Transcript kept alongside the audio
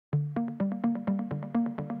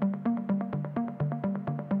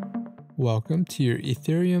Welcome to your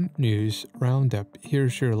Ethereum News Roundup.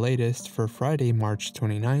 Here's your latest for Friday, March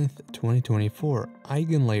 29th, 2024.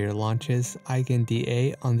 EigenLayer launches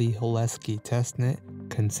EigenDA on the Holesky Testnet.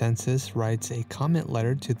 ConsenSys writes a comment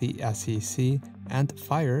letter to the SEC, and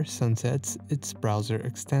Fire sunsets its browser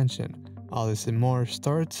extension. All this and more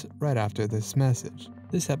starts right after this message.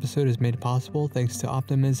 This episode is made possible thanks to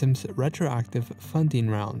Optimism's retroactive funding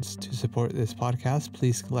rounds. To support this podcast,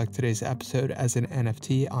 please collect today's episode as an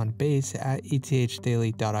NFT on Base at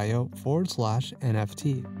ethdaily.io/NFT.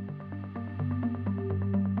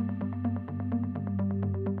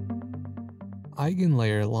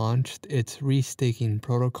 EigenLayer launched its restaking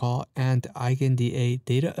protocol and EigenDA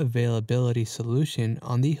data availability solution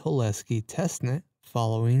on the Holesky Testnet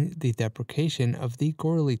following the deprecation of the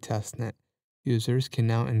Golden Testnet. Users can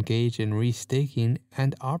now engage in restaking,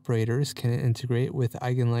 and operators can integrate with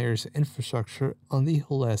EigenLayer's infrastructure on the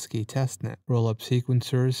Holesky Testnet. Rollup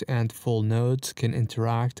sequencers and full nodes can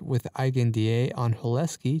interact with EigenDA on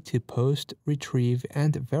Holesky to post, retrieve,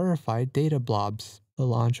 and verify data blobs. The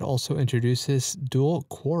launch also introduces dual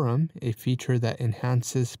quorum, a feature that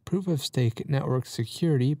enhances proof-of-stake network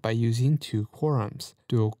security by using two quorums.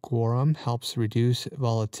 Dual quorum helps reduce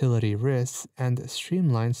volatility risks and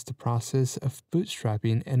streamlines the process of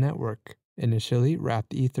bootstrapping a network. Initially,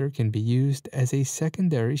 wrapped Ether can be used as a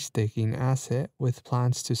secondary staking asset, with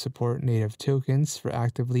plans to support native tokens for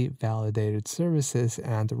actively validated services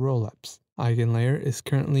and rollups. EigenLayer is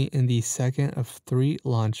currently in the second of 3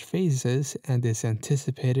 launch phases and is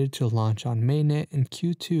anticipated to launch on mainnet in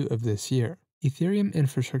Q2 of this year. Ethereum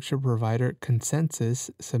infrastructure provider ConsenSys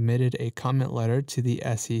submitted a comment letter to the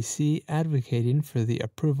SEC advocating for the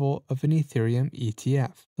approval of an Ethereum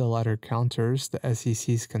ETF. The letter counters the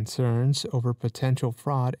SEC's concerns over potential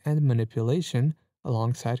fraud and manipulation,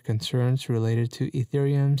 alongside concerns related to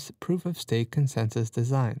Ethereum's proof-of-stake consensus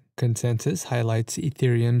design. ConsenSys highlights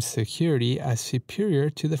Ethereum's security as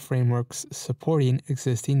superior to the frameworks supporting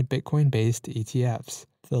existing Bitcoin-based ETFs.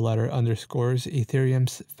 The letter underscores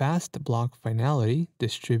Ethereum's fast block finality,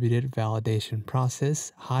 distributed validation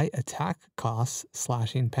process, high attack costs,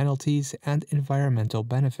 slashing penalties, and environmental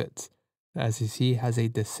benefits. The SEC has a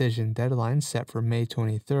decision deadline set for May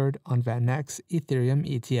 23rd on VanEck's Ethereum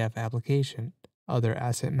ETF application. Other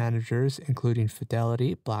asset managers, including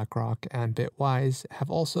Fidelity, BlackRock, and Bitwise, have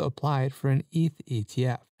also applied for an ETH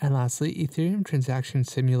ETF. And lastly, Ethereum transaction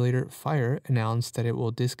simulator Fire announced that it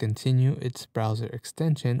will discontinue its browser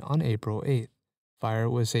extension on April 8th. Fire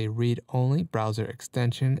was a read-only browser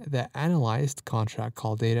extension that analyzed contract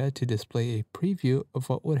call data to display a preview of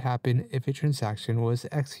what would happen if a transaction was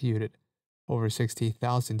executed. Over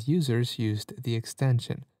 60,000 users used the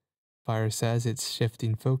extension. Fire says it's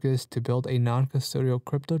shifting focus to build a non-custodial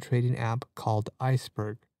crypto trading app called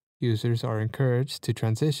Iceberg. Users are encouraged to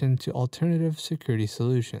transition to alternative security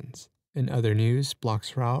solutions. In other news,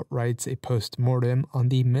 Bloxroute writes a post-mortem on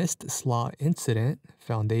the missed slaw incident,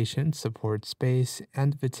 Foundation supports space,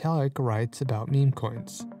 and Vitalik writes about meme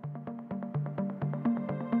coins.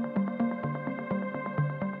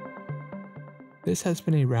 This has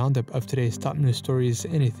been a roundup of today's top news stories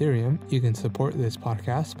in Ethereum. You can support this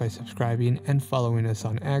podcast by subscribing and following us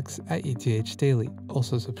on X at ETHDaily.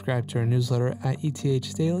 Also subscribe to our newsletter at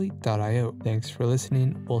ethdaily.io. Thanks for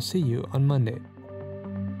listening. We'll see you on Monday.